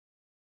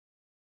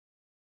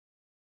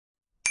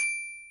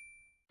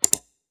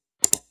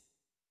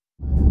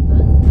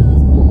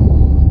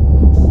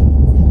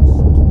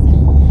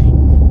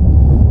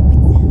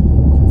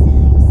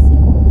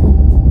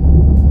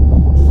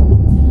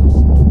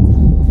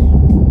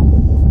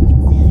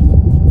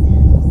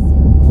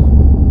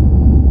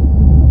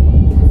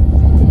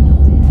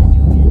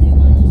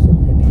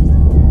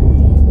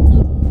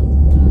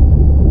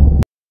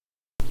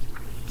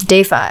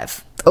Day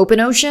 5.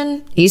 Open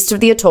ocean, east of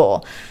the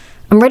atoll.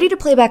 I'm ready to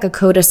play back a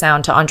coda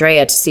sound to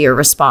Andrea to see her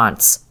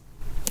response.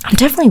 I'm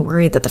definitely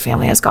worried that the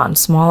family has gotten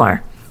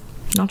smaller.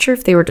 Not sure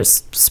if they were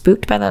just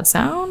spooked by that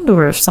sound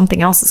or if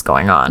something else is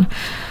going on.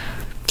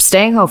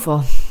 Staying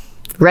hopeful.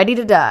 Ready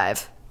to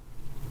dive.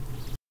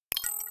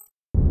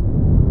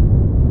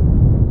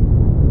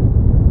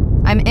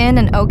 I'm in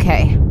and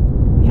okay.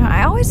 You know,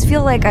 I always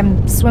feel like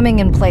I'm swimming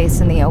in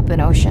place in the open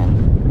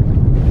ocean.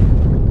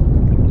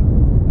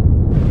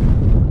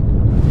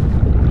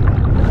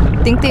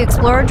 Think the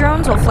Explorer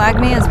drones will flag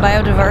me as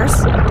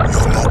biodiverse? You'll know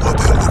what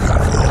they're looking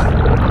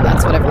for.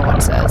 That's what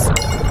everyone says.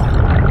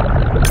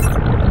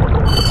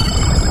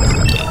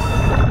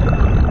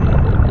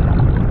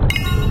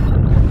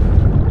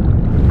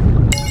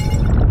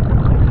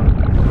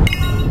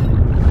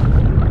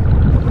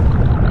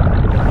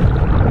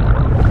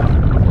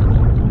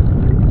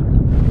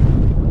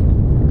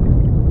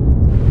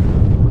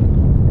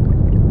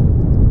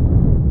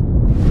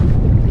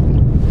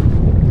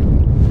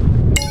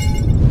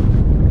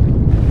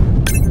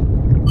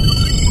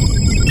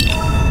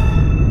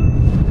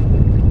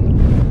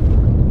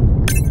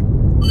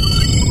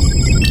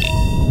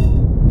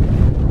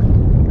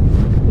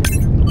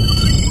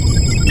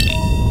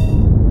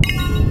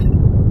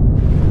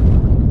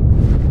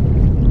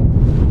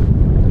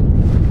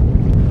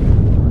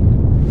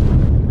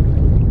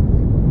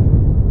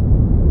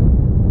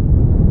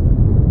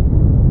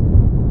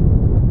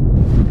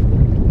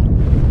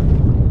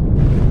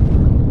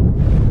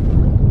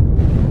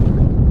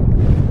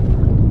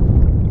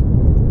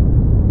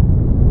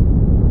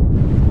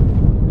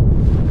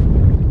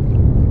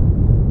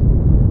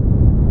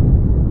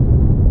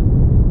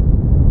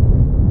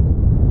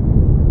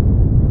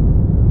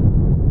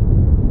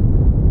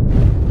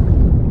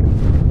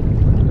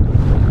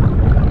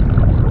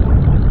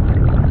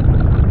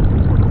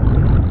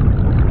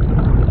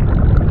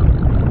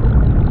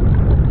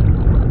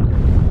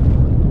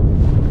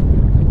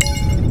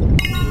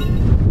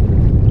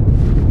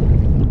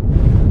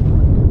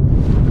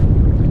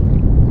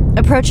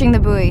 Approaching the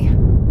buoy.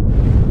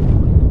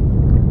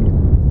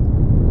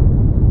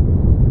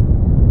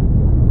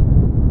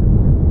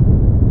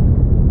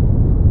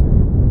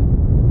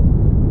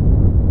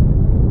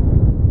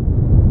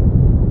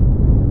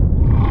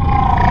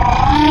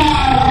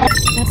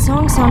 That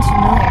song sounds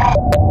familiar.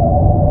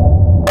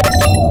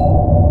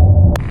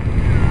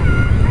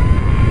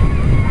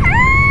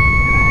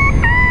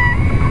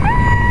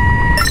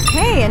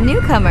 Hey, a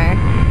newcomer.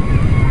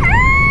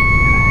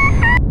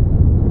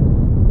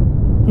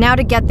 Now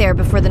to get there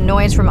before the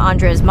noise from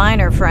Andrea's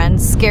miner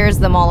friends scares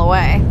them all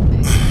away.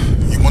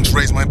 You once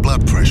raised my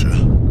blood pressure.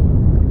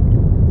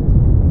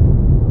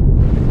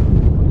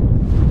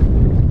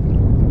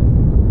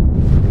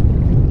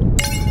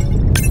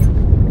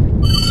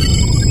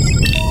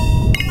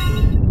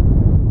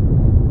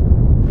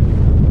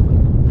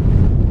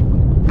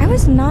 I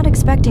was not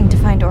expecting to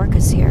find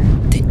orcas here.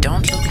 They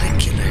don't look like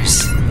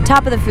killers.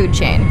 Top of the food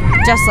chain,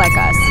 just like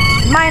us.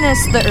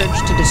 Minus the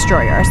urge to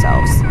destroy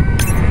ourselves.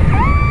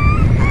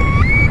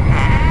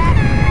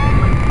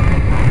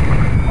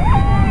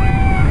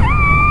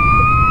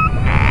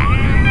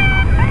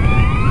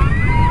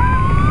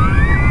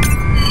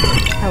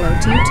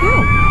 To you too.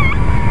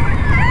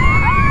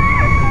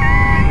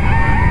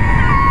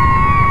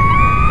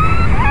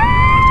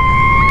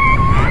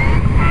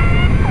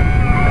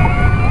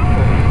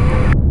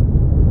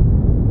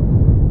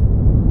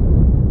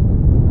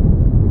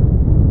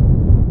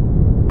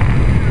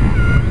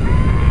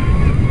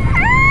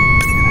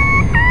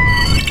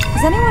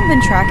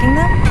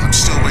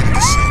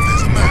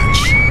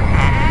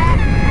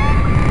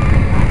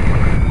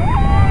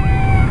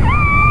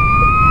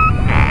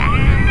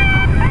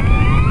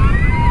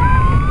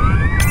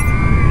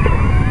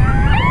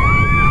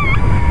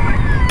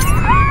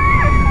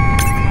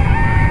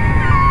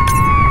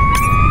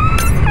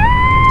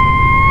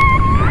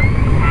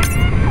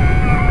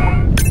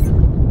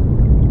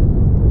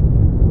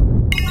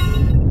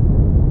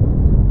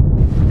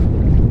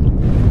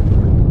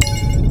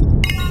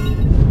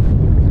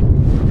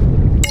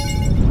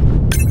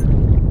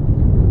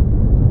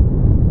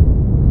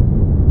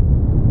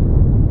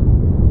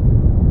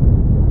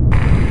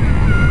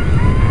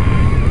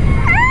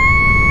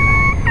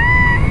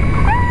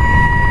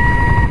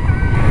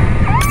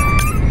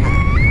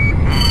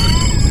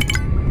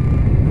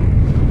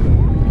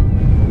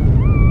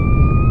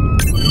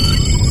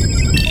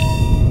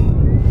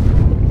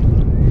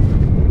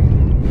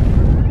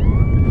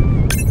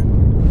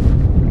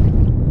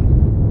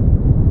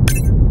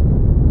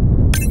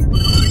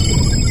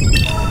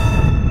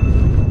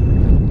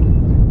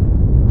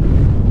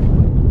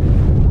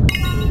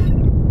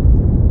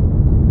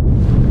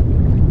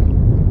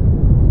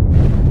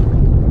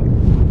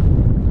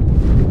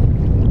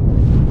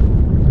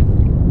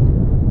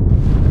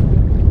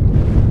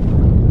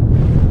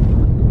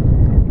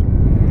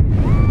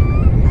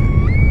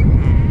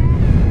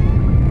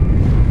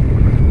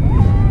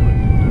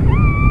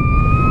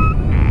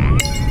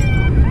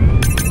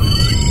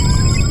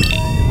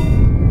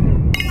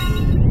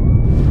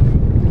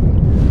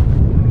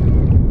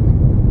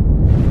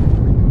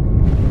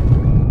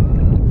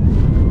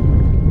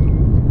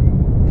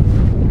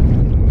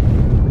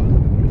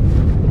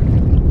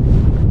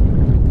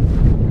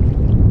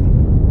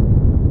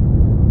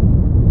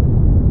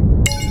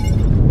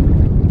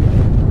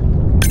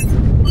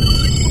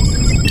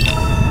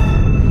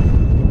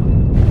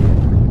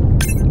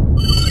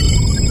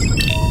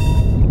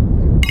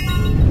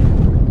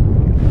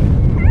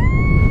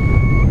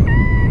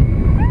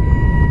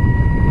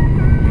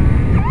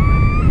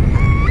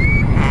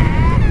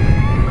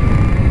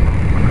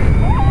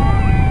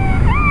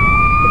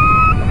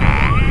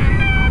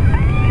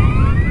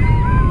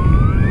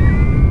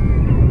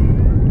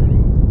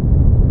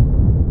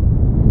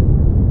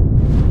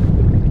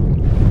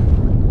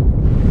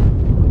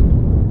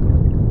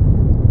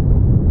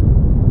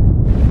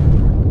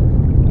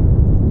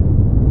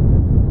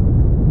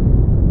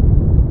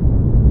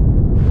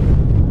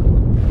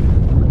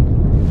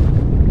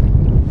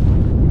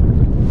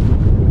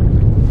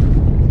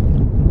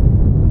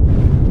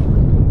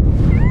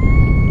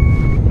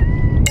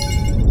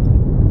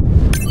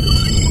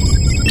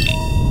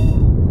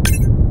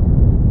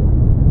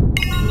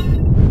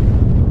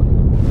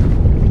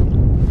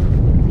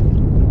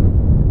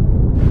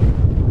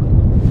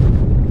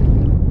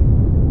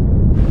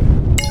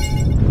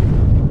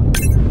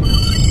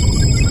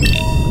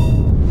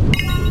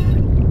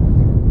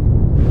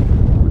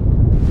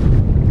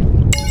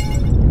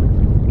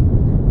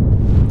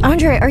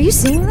 Andre, are you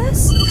seeing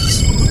this?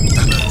 Is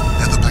that a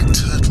leatherback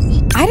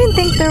turtle? I didn't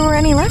think there were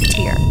any left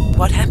here.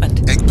 What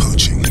happened? Egg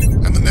poaching,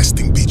 and the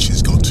nesting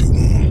beaches got too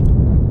warm.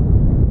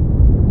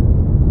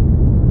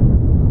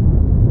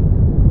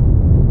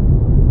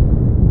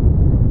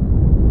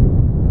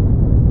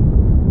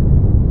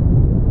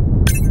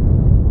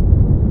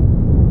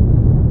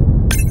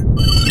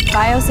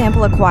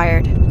 Biosample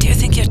acquired. Do you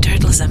think your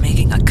turtles are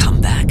making a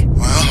comeback?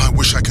 Well, I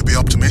wish I could be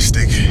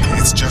optimistic.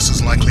 It's just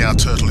as likely our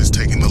turtle is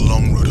taking the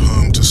long route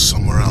home to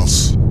somewhere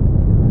else.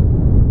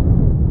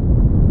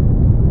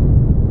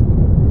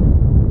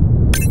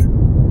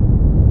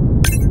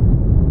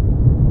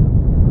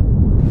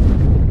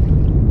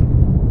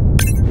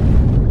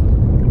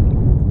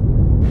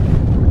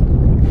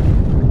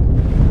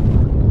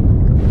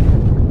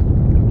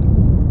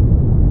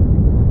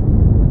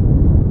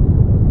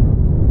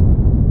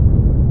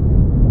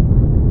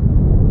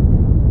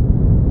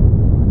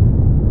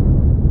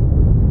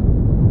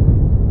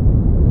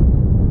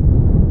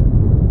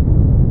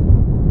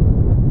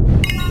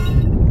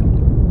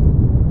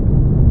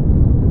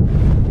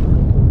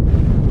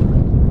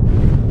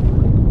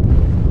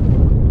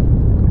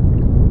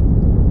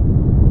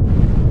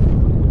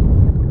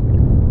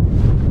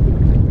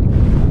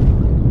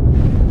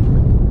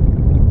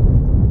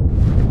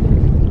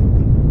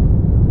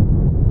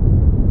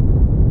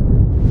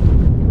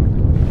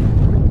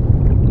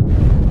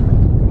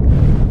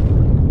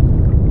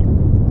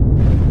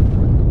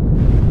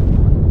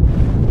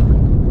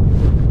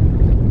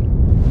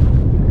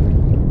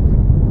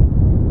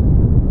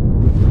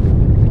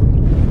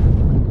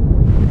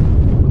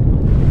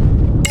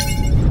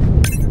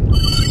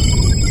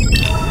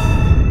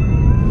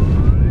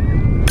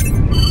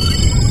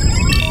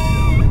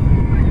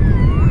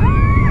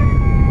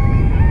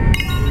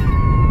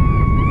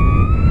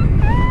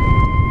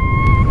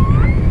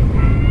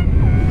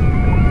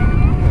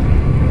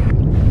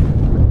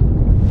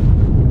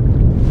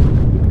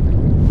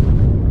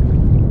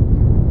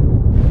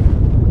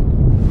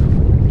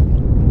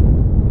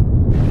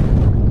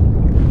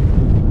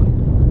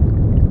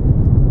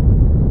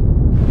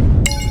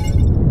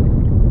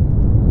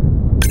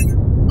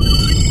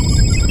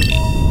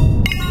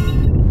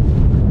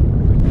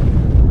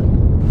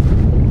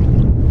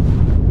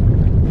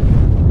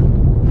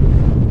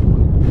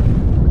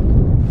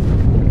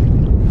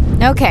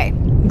 Okay,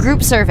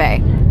 group survey.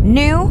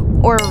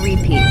 New or a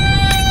repeat?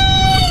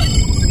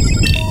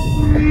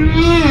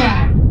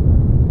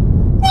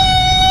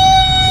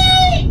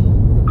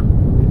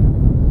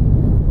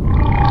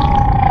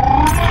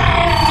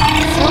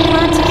 So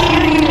glad to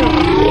hear you.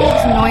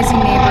 Those noisy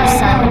neighbors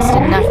silenced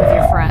enough of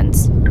your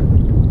friends.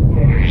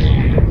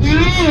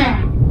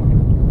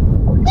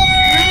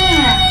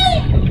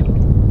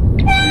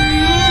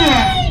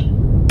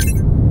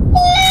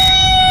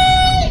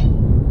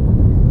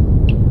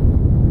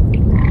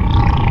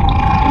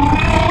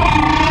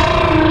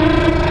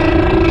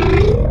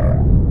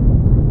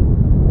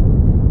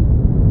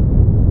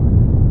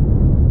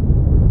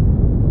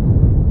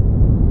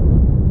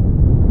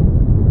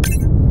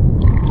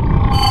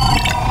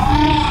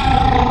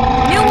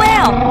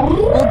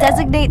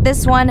 Designate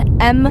this one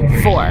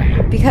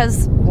M4,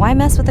 because why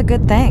mess with a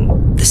good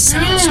thing? The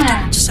sounds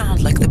don't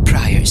sound like the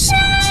prior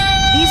sounds.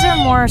 These are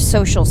more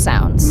social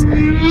sounds.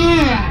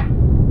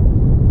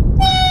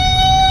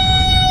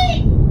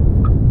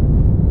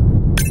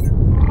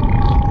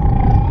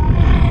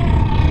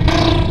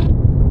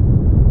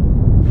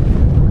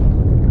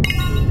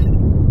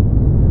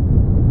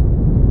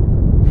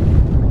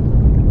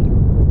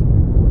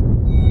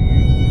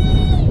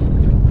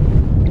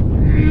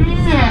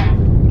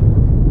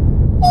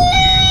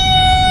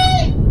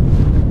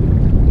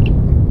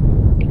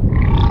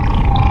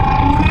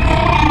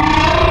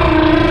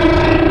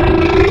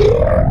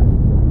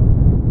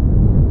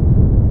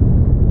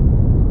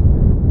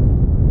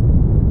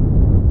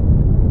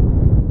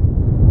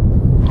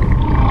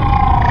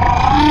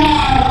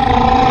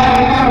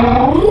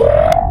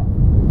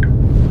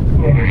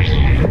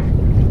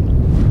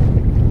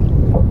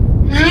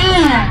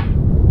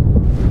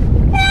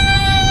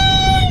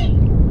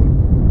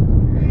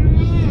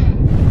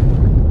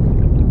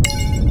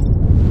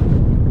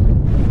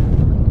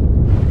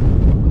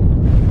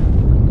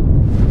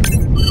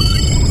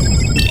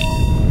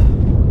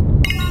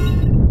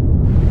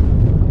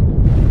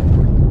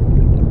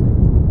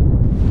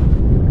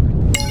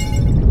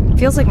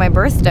 Feels like my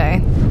birthday,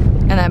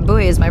 and that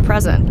buoy is my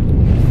present.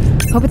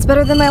 Hope it's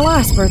better than my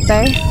last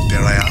birthday.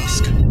 Dare I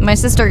ask? My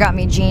sister got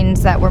me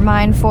jeans that were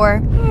mine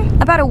for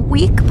about a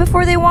week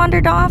before they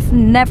wandered off,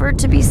 never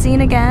to be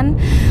seen again.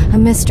 A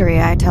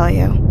mystery, I tell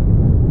you.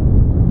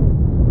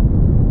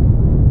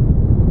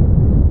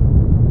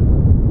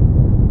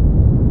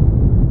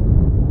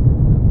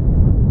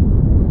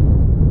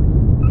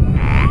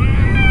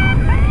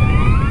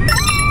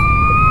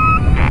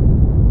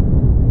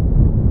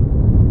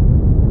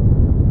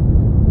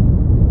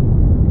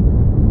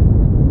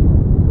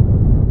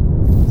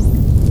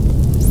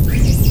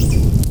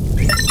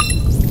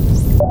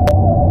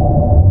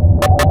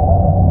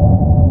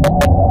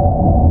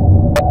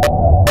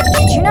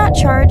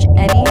 Charge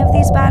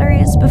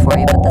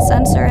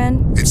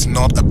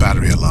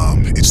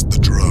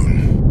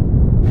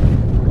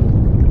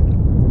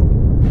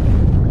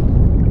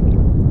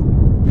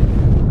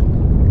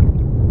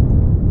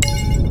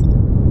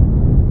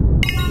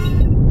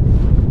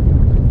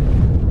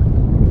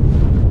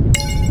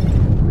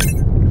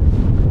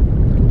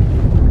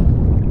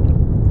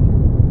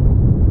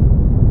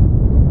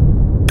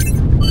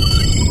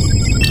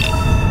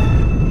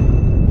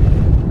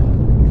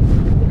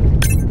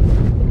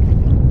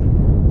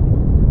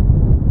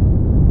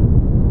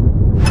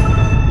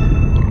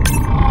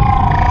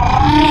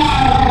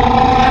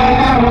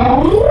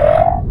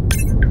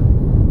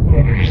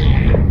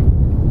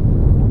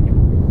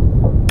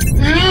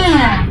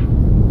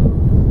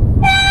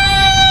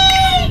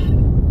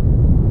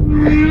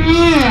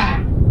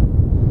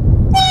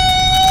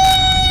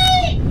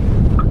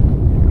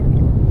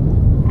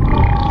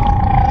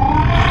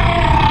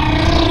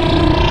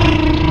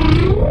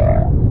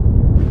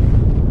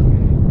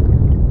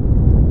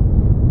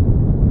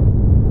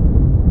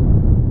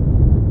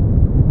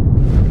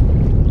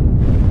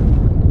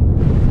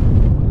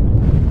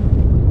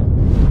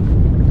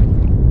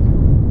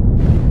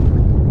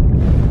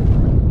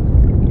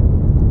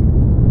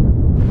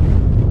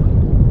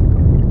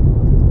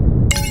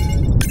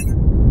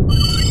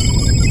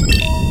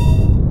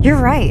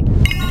you're right.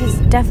 It is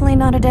definitely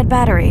not a dead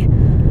battery.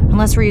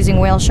 Unless we're using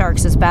whale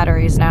sharks as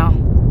batteries now.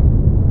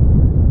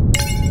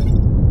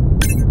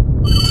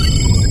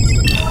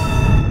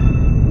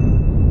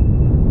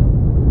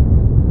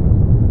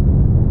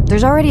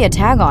 There's already a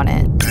tag on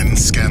it. Then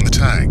scan the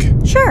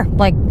tag. Sure,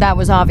 like that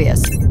was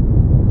obvious.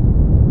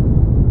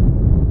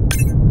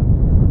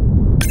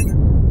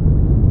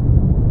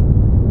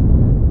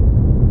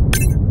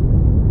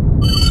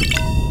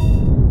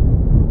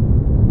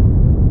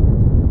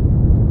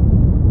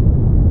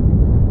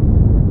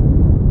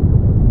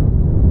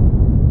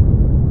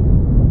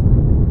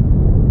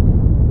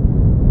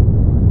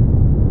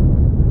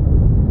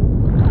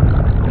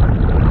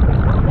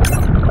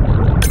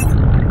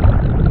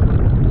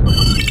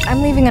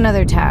 I'm leaving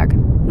another tag.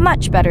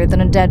 Much better than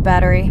a dead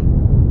battery.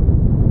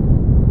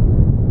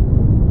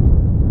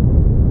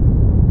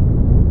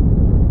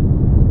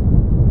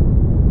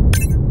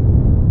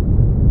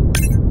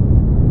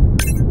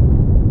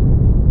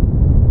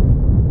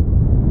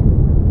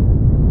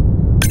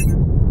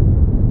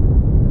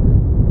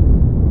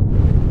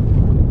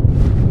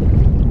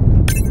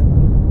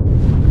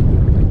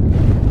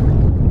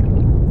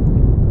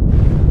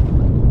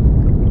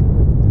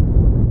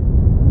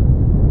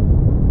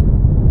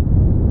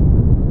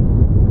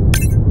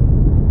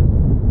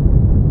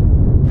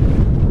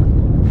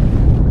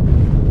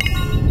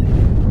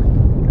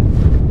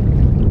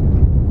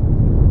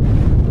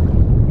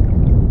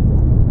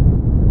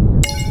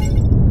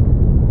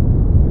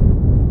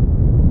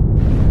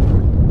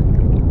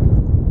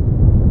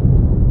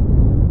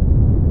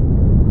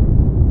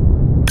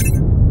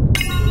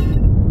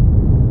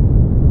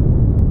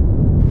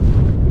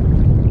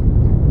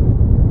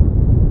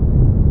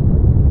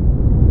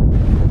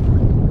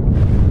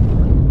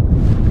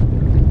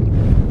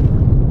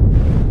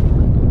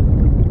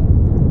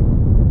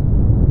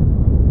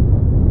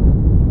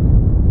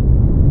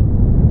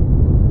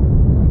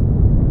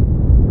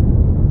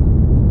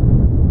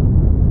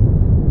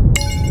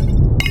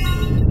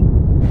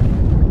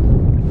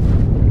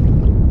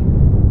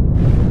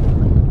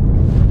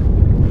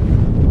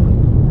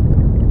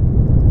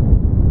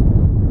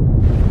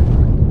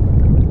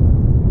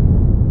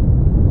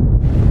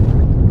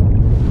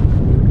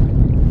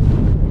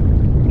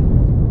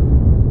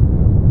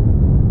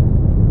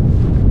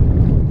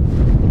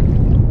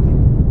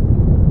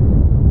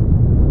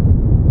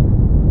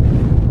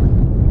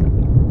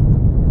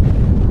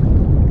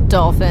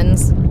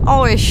 Dolphins.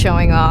 Always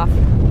showing off.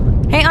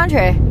 Hey,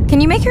 Andre,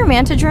 can you make your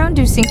manta drone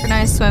do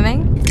synchronized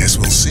swimming? Guess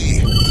we'll see.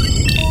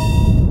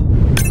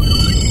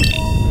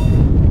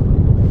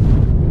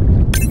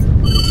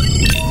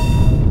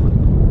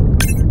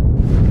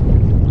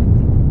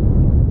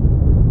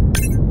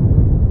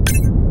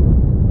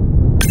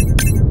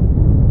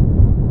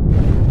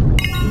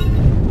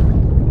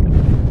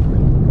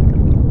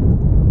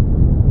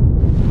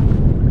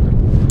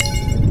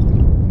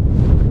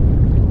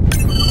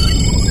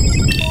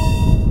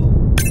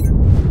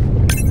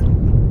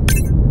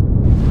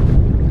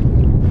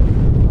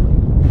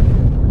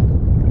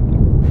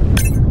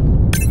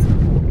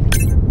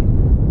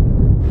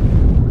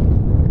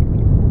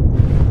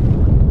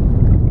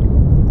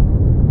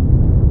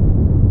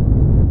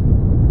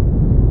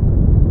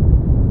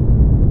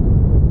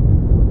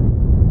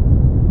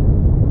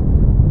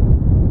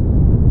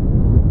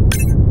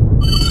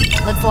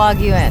 Let's log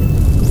you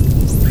in.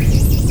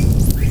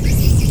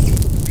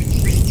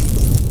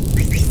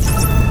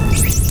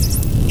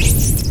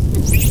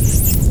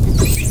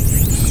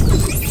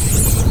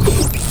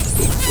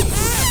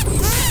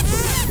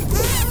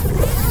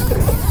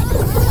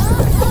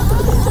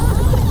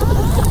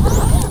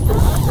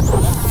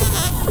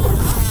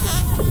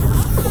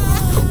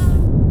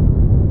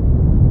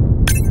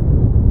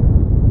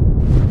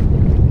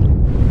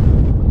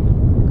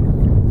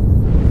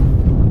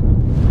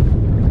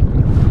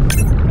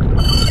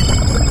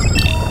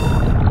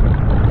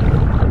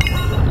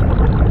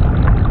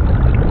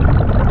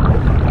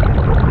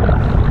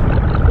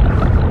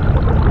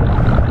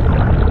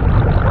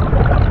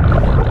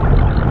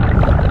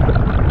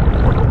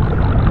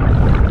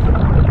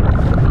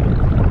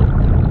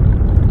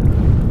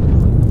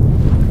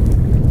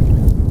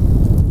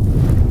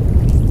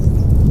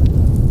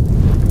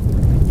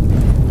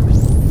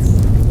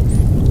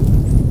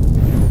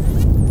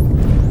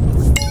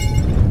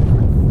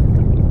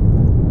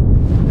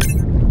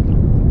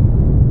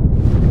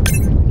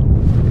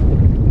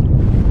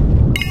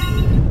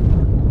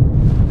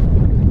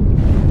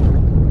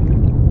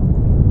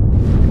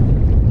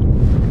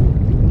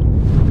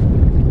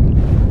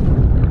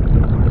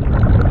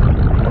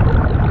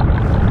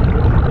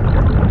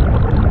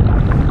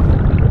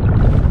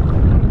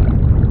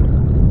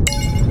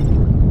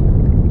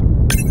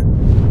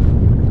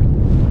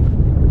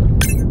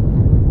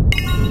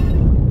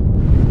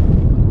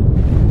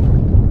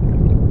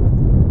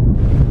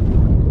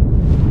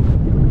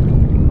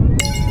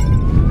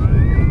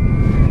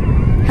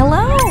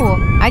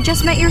 I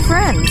just met your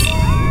friends.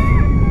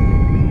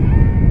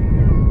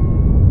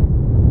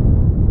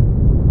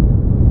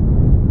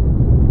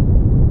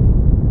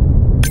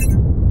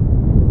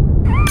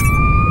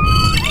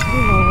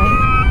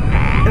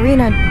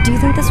 Rena, do you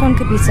think this one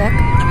could be sick?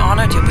 I'm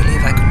honored you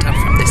believe I could tell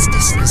from this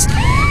distance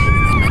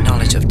that my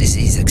knowledge of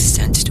disease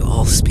extends to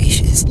all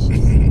species.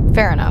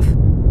 Fair enough.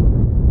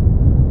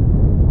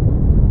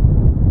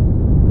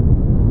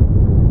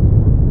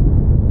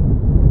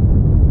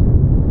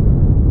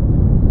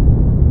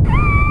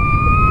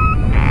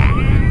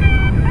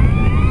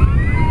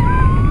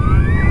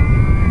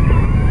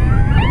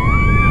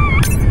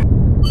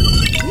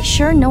 Are you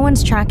sure no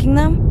one's tracking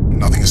them?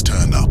 Nothing has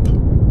turned up.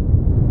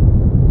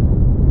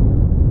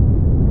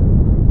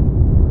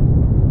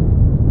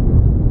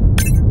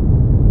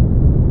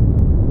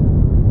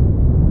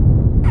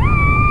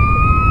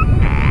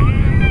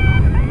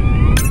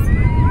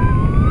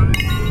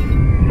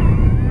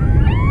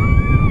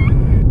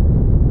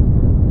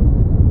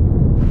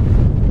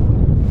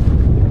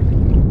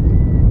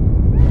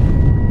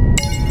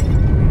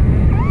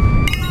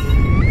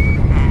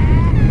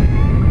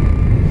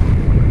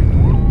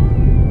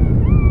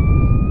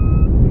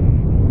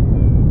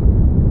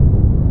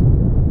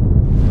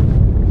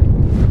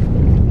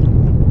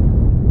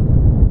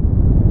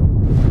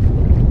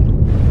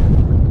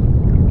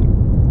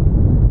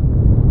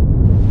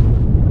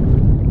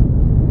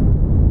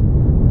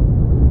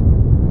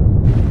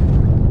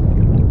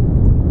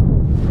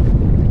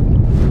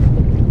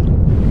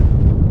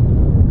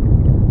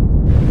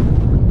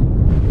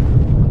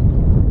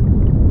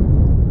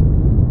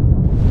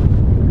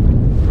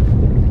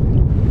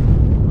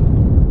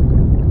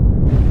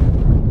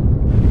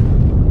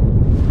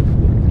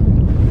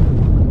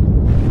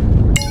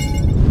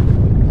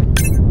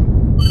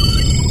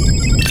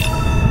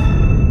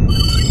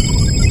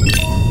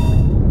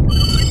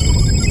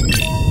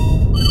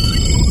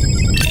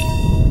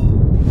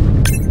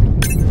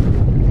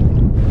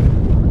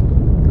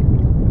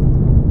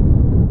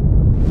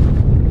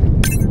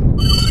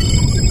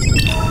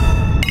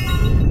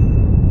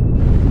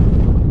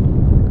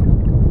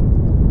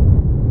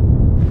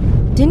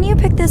 Didn't you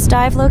pick this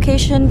dive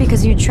location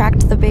because you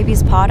tracked the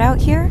baby's pod out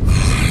here?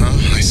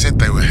 I said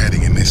they were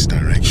heading in this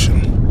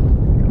direction.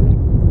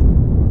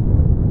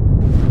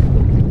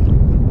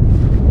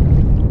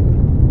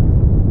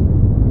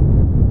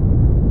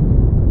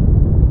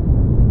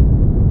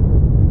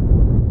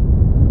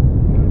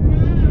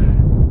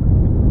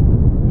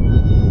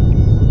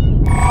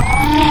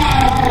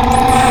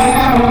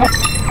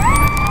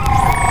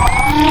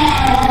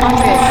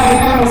 Andre,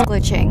 it's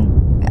glitching.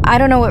 I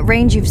don't know what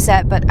range you've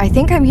set, but I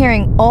think I'm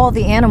hearing all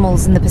the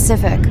animals in the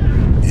Pacific.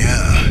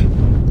 Yeah.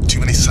 Too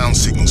many sound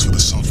signals for the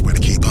software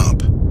to keep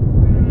up.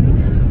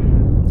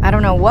 I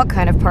don't know what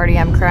kind of party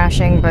I'm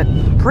crashing, but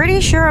pretty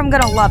sure I'm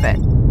gonna love it.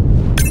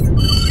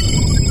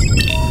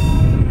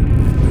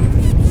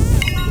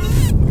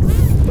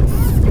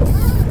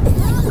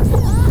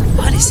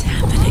 What is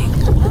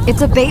happening?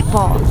 It's a bait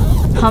ball.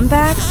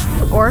 Humpbacks?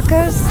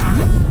 Orcas?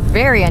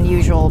 Very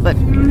unusual, but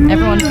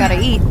everyone's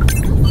gotta eat.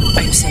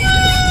 Are you safe?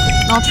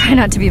 I'll try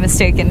not to be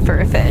mistaken for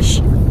a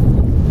fish.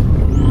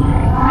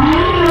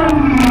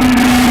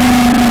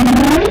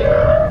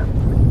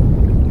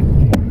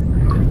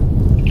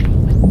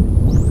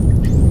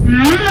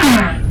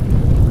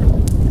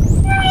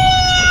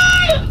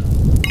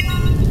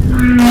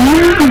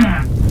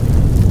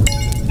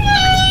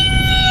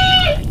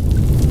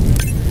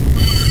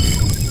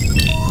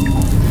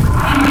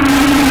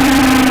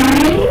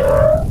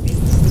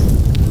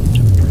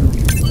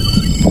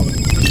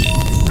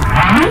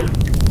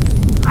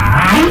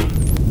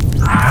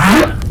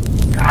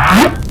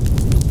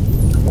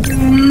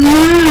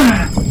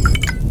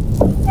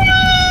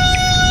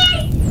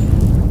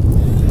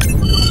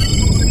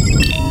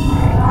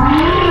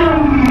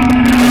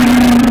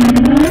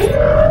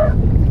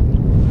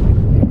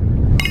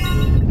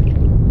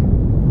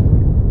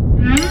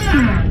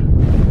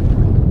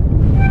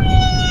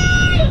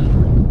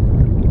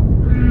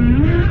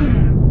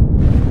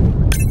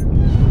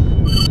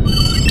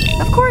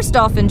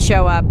 Dolphins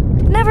show up.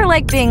 Never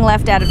like being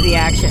left out of the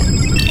action.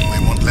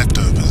 They want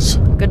leftovers.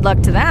 Good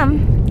luck to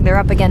them. They're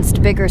up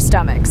against bigger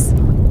stomachs.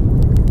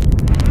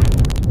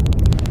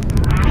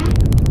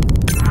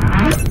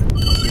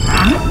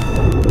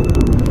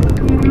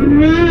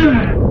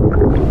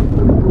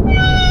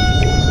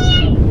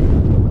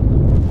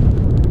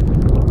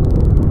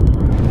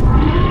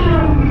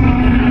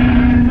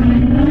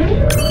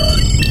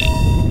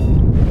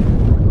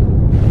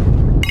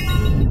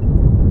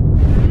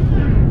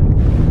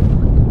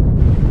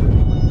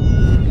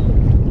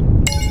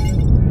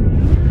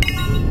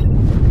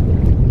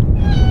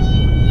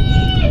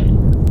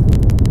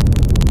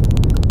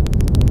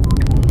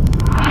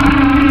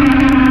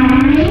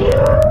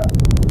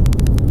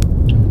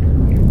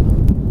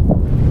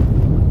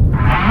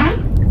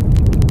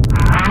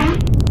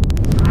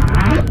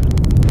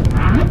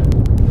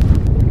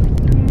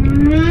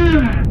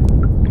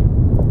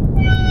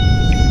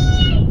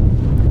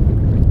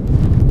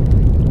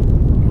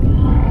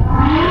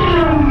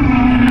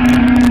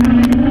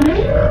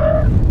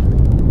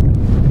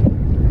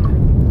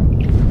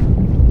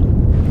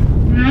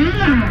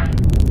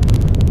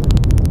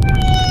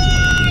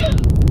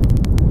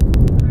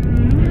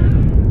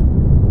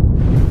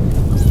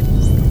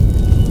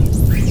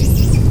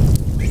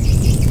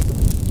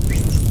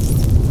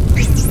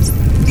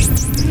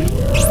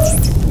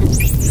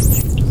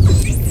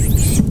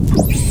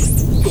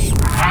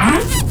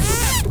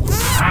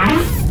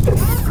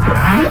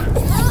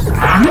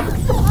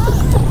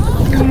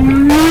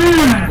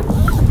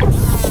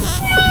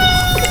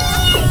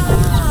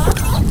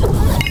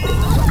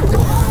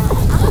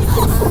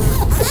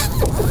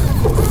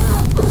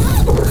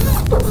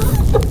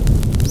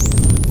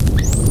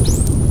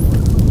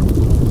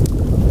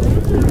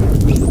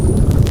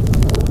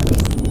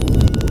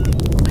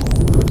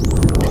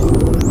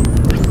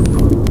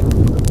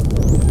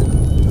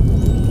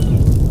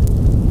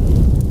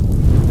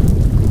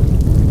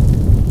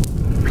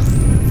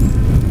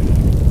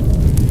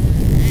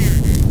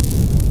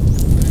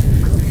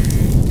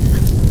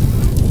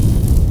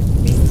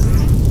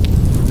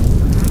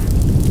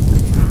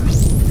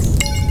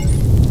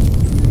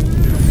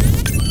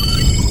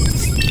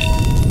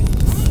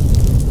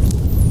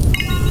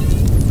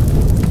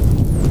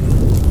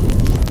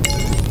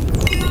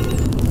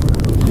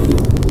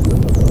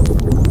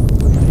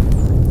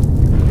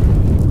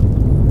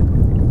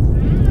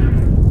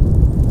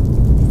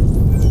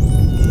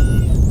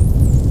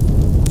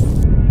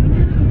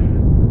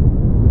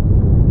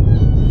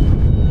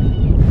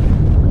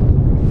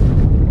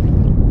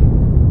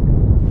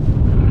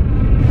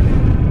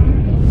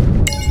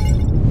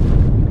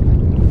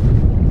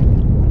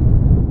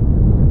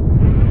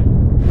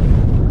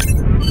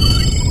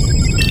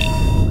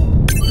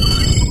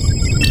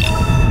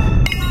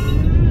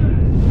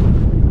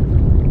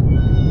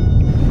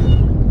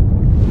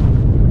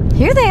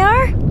 Here they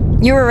are.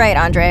 You were right,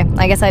 Andre.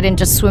 I guess I didn't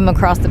just swim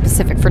across the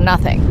Pacific for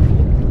nothing.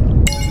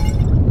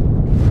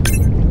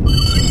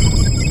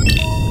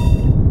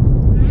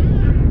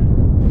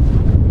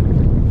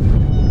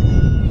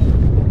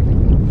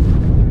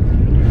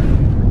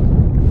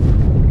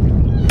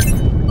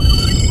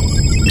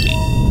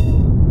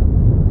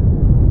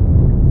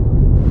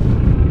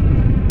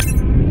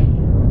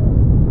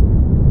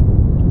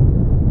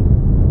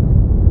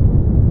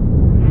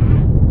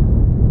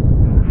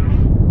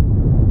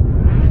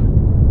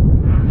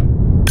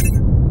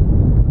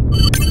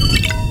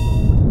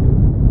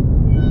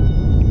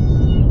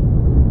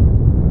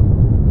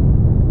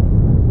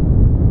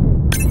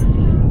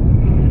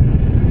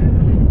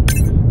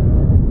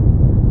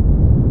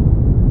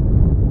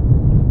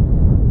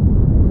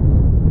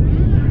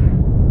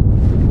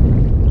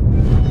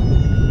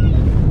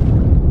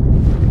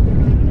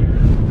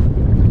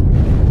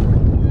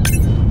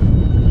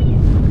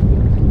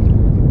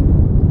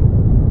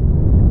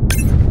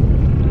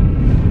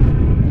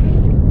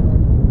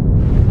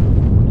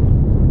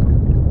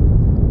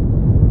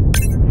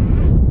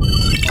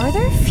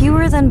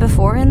 Than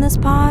before in this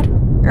pod?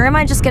 Or am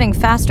I just getting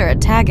faster at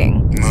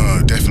tagging?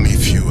 No, definitely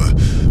fewer.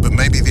 But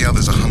maybe the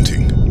others are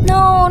hunting.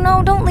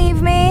 No, don't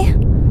leave me.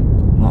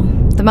 Well,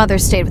 the mother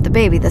stayed with the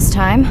baby this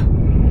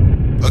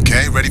time.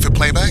 Okay, ready for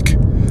playback?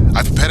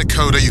 I've prepared a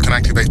coder you can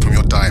activate from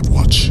your dive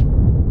watch.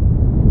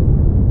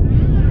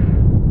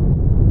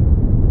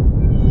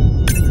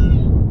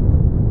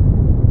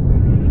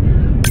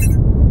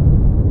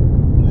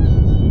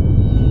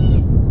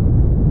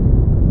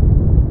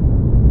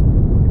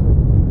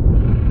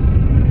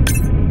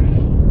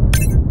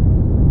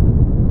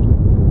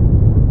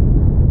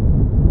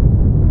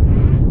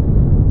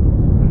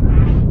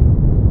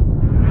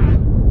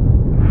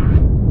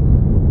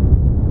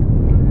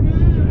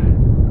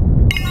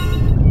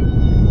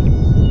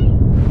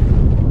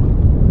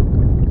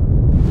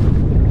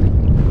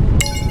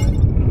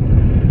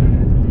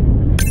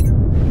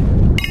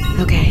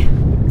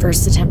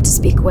 First attempt to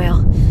speak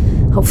whale.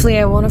 Hopefully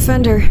I won't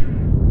offend her.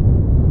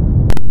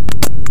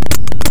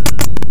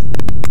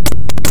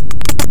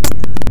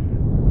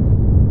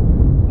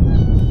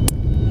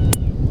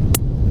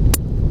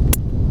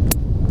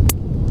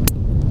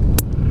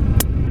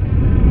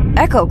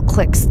 Echo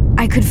clicks.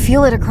 I could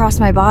feel it across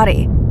my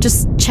body,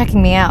 just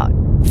checking me out.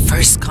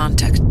 First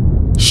contact.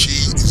 She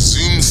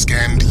zoom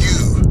scanned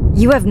you.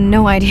 You have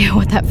no idea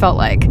what that felt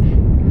like.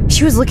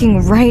 She was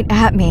looking right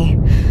at me.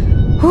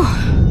 Whew.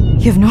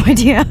 You have no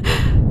idea.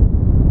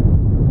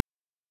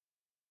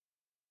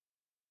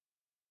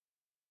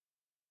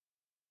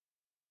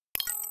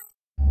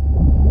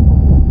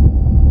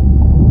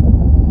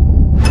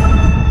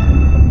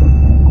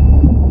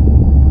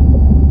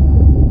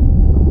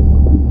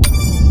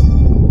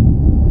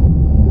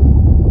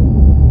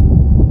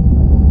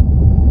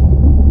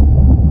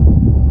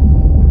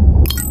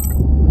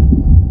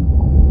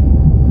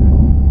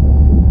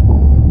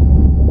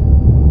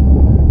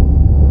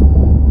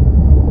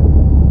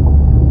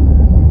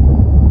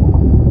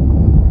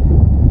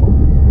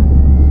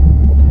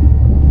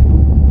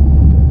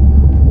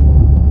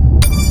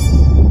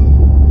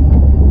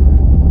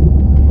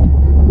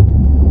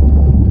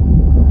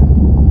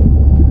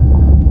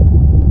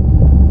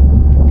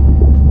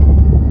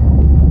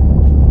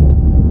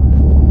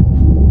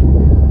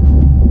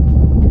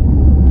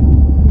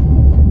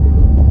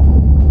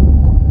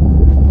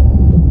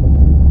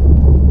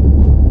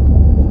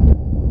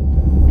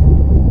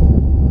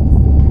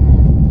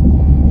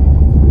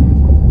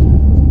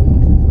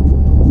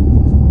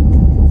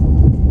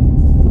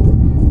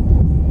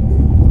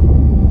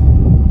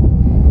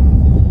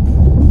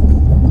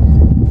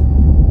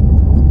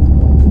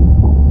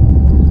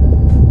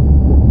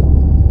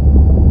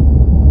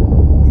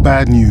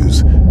 Bad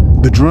news.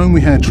 The drone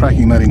we had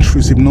tracking that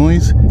intrusive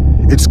noise,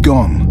 it's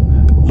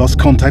gone. Lost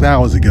contact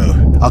hours ago.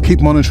 I'll keep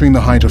monitoring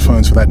the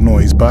hydrophones for that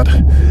noise, but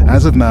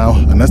as of now,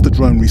 unless the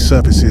drone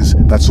resurfaces,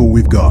 that's all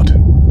we've got.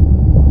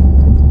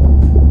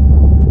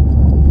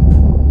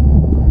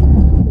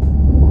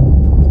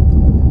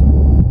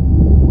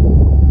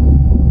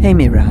 Hey,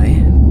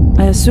 Mirai.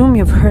 I assume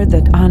you've heard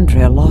that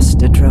Andrea lost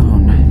the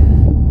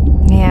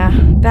drone. Yeah,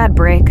 bad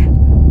break.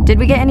 Did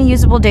we get any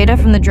usable data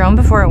from the drone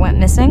before it went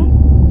missing?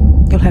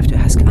 You'll have to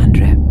ask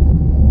Andre.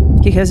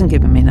 He hasn't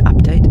given me an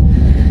update.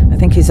 I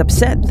think he's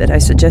upset that I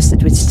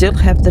suggested we'd still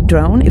have the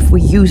drone if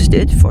we used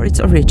it for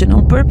its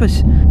original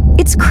purpose.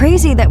 It's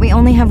crazy that we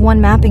only have one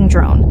mapping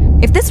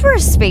drone. If this were a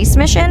space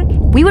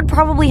mission, we would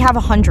probably have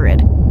 100.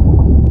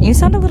 You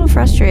sound a little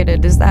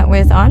frustrated. Is that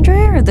with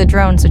Andre or the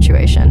drone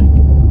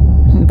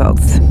situation?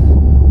 Both.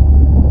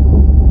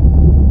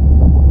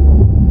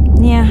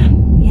 Yeah,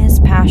 his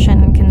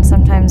passion can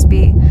sometimes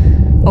be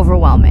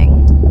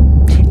overwhelming.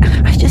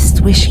 I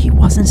just wish he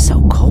wasn't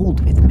so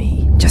cold with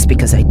me, just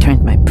because I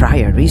turned my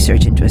prior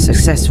research into a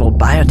successful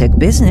biotech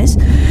business.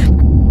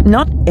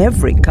 Not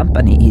every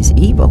company is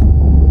evil.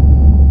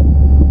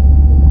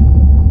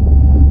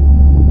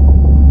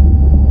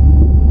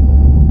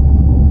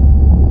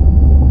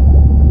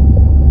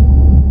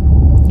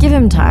 Give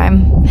him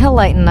time. He'll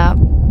lighten up.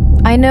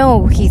 I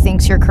know he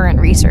thinks your current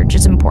research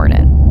is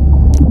important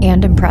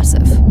and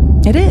impressive.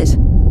 It is.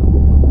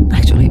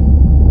 Actually,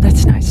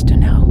 that's nice to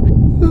know.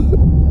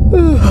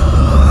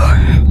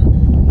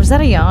 Was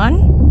that a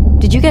yawn?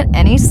 Did you get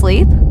any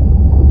sleep?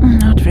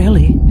 Not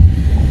really.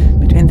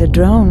 Between the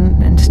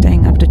drone and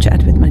staying up to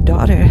chat with my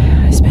daughter,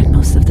 I spent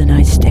most of the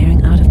night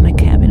staring out of my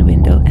cabin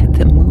window at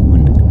the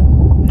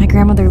moon. My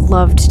grandmother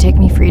loved to take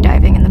me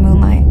freediving in the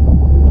moonlight.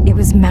 It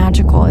was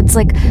magical. It's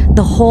like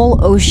the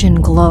whole ocean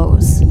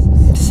glows.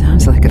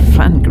 Sounds like a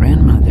fun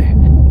grandmother.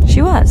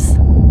 She was.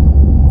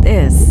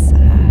 Is.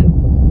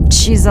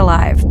 She's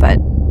alive, but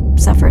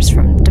suffers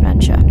from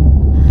dementia.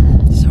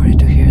 Sorry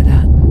to hear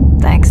that.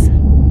 Thanks.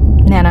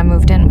 Nana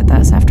moved in with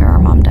us after our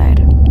mom died.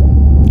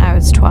 I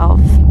was 12,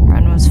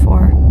 Ren was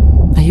 4.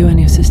 Are you and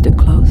your sister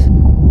close?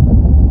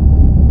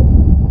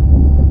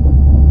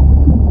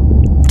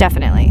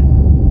 Definitely.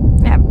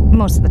 Yeah,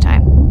 most of the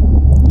time.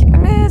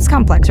 It's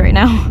complex right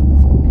now.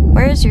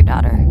 Where is your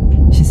daughter?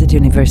 She's at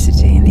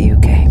university in the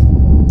UK.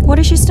 What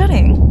is she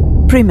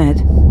studying?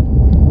 Pre-med.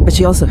 But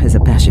she also has a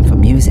passion for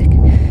music.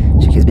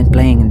 She has been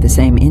playing in the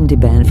same indie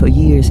band for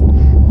years.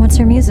 What's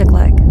her music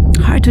like?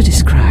 Hard to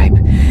describe.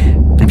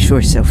 I'm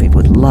sure Sophie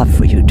would love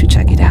for you to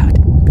check it out.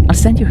 I'll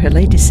send you her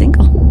latest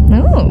single.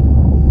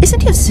 Ooh.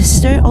 Isn't your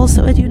sister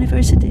also at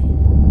university?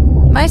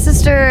 My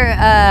sister,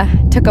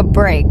 took a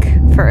break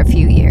for a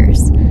few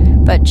years,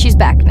 but she's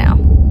back now.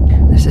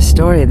 There's a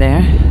story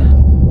there.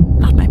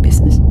 Not my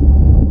business.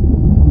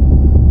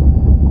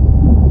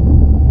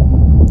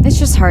 It's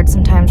just hard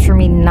sometimes for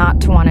me not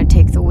to want to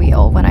take the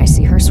wheel when I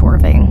see her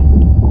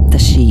swerving.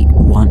 Does she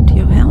want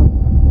your help?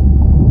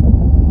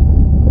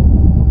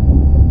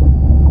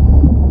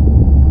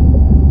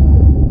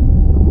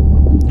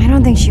 I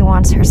don't think she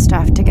wants her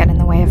stuff to get in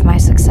the way of my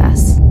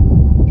success.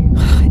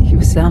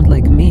 You sound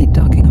like me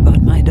talking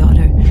about my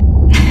daughter.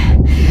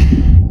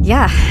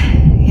 Yeah,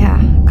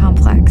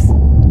 complex.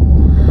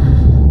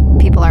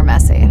 People are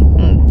messy.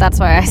 That's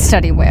why I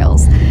study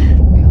whales.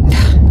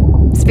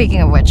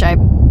 Speaking of which, I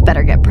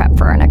better get prepped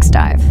for our next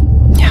dive.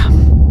 Yeah.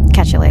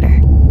 Catch you later.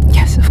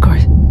 Yes, of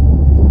course.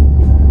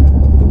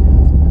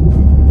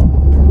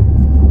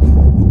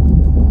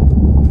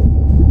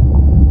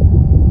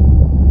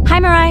 Hi,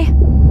 Mirai.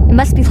 It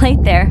must be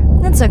late there.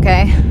 That's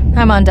okay.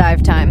 I'm on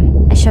dive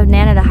time. I showed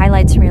Nana the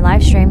highlights from your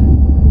live stream.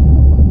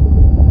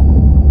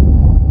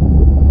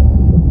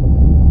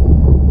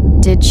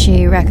 Did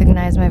she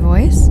recognize my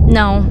voice?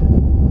 No.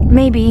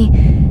 Maybe.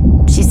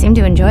 She seemed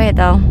to enjoy it,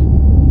 though.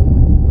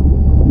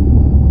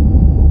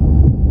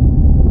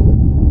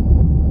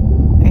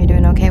 Are you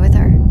doing okay with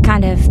her?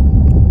 Kind of.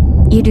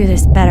 You do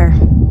this better.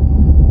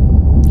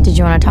 Did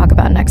you want to talk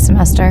about next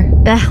semester?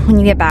 When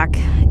you get back.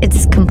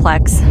 It's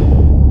complex.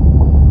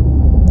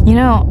 You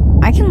know,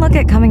 I can look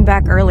at coming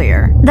back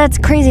earlier. That's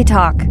crazy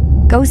talk.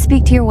 Go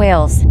speak to your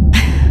whales.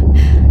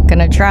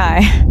 Gonna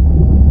try.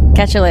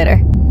 Catch you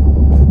later.